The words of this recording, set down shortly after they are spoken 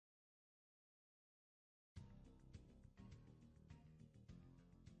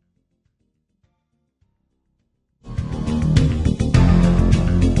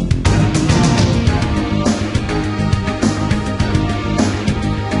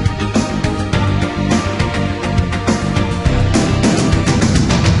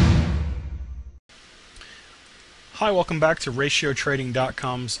Hi, welcome back to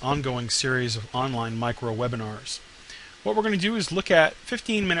RatioTrading.com's ongoing series of online micro webinars. What we're going to do is look at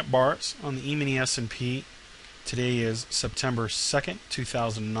 15-minute bars on the E-mini S&P. Today is September 2nd,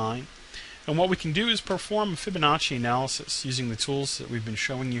 2009. And what we can do is perform a Fibonacci analysis using the tools that we've been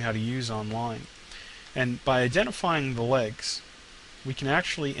showing you how to use online. And by identifying the legs, we can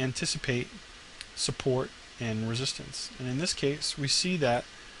actually anticipate support and resistance. And in this case, we see that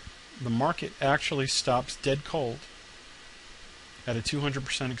the market actually stops dead cold at a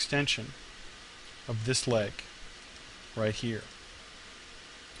 200% extension of this leg right here.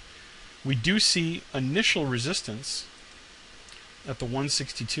 We do see initial resistance at the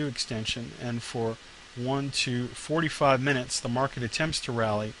 162 extension, and for 1 to 45 minutes the market attempts to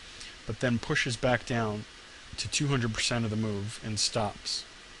rally but then pushes back down to 200% of the move and stops.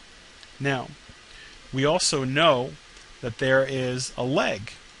 Now, we also know that there is a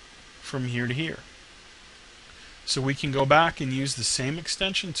leg from here to here. So we can go back and use the same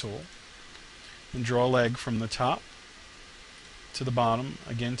extension tool and draw a leg from the top to the bottom,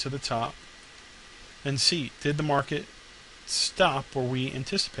 again to the top, and see, did the market stop where we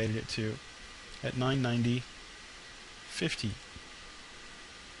anticipated it to at 990.50.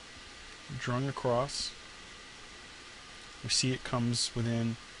 Drawing across, we see it comes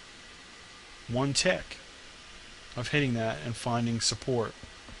within one tick of hitting that and finding support.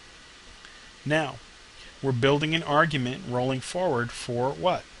 Now, we're building an argument rolling forward for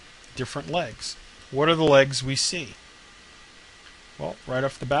what? Different legs. What are the legs we see? Well, right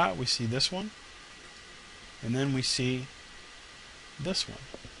off the bat, we see this one, and then we see this one.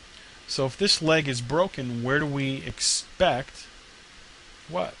 So if this leg is broken, where do we expect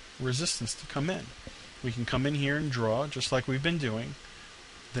what? Resistance to come in. We can come in here and draw, just like we've been doing,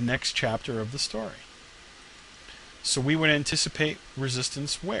 the next chapter of the story. So we would anticipate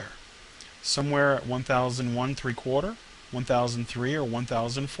resistance where? Somewhere at 1001 3/4, 1003, or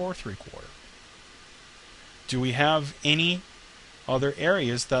 1004 3/4. Do we have any other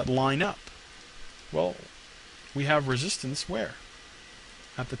areas that line up? Well, we have resistance where?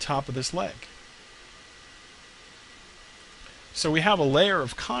 At the top of this leg. So we have a layer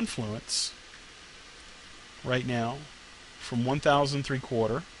of confluence right now from 1000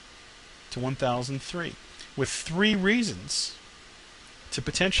 3/4 to 1003 with 3 reasons to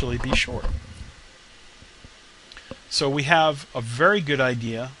potentially be short. So we have a very good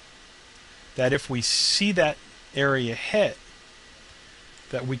idea that if we see that area hit,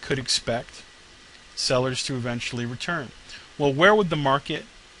 that we could expect sellers to eventually return. Well, where would the market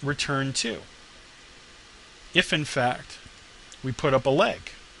return to if in fact we put up a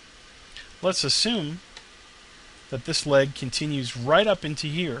leg? Let's assume that this leg continues right up into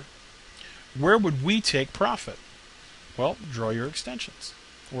here. Where would we take profit? Well, draw your extensions,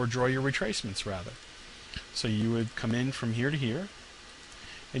 or draw your retracements rather. So you would come in from here to here,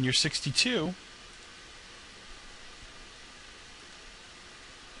 and your 62,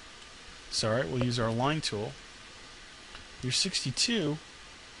 sorry, we'll use our line tool. Your 62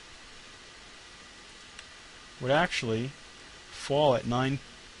 would actually fall at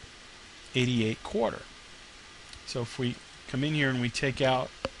 988.25. So if we come in here and we take out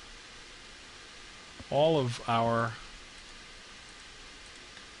all of our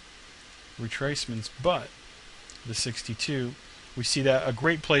retracements but the 62, we see that a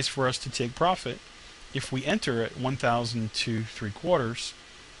great place for us to take profit if we enter at 1002 3/4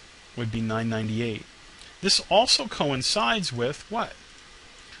 would be 998. This also coincides with what?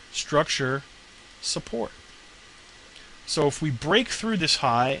 Structure support. So if we break through this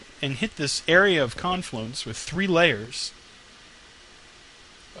high and hit this area of confluence with 3 layers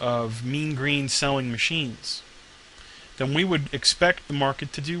of mean green selling machines, then we would expect the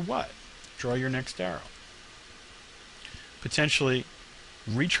market to do what? Draw your next arrow. Potentially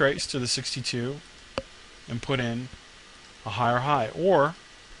retrace to the 62 and put in a higher high, or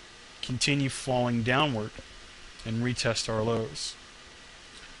continue falling downward and retest our lows.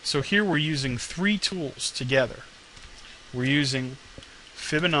 So here we're using 3 tools together. We're using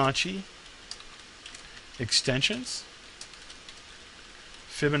Fibonacci extensions,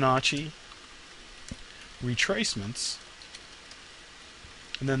 Fibonacci retracements,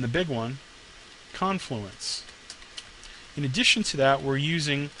 and then the big one, confluence. In addition to that, we're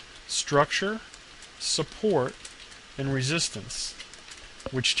using structure, support, and resistance,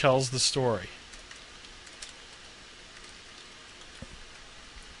 which tells the story.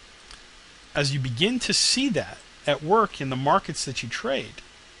 As you begin to see that at work in the markets that you trade,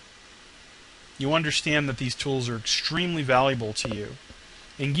 you understand that these tools are extremely valuable to you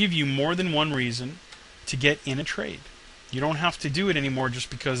and give you more than one reason to get in a trade. You don't have to do it anymore just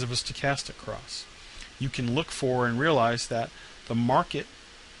because of a stochastic cross. you can look for and realize that the market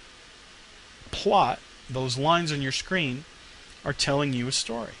plot, those lines on your screen, are telling you a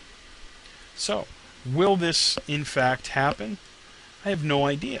story. So, will this in fact happen? I have no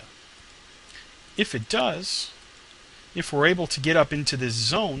idea. If it does, if we're able to get up into this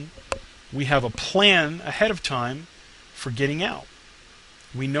zone, we have a plan ahead of time for getting out.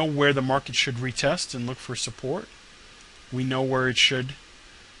 We know where the market should retest and look for support. We know where it should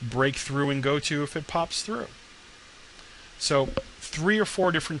break through and go to if it pops through. So 3 or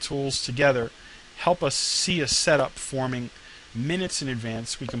 4 different tools together help us see a setup forming minutes in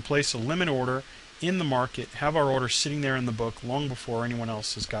advance. We can place a limit order in the market, have our order sitting there in the book long before anyone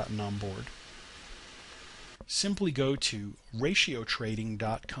else has gotten on board. Simply go to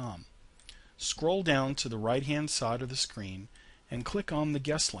ratiotrading.com. Scroll down to the right-hand side of the screen and click on the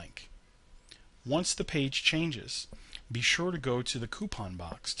guest link. Once the page changes, be sure to go to the coupon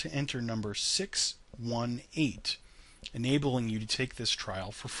box to enter number 618, enabling you to take this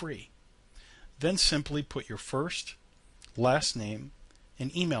trial for free. Then simply put your first, last name,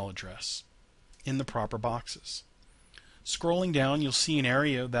 and email address in the proper boxes. Scrolling down, you'll see an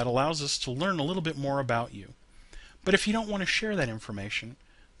area that allows us to learn a little bit more about you. But if you don't want to share that information,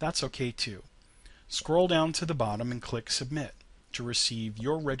 that's okay too. Scroll down to the bottom and click Submit to receive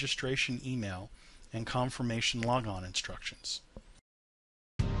your registration email and confirmation logon instructions.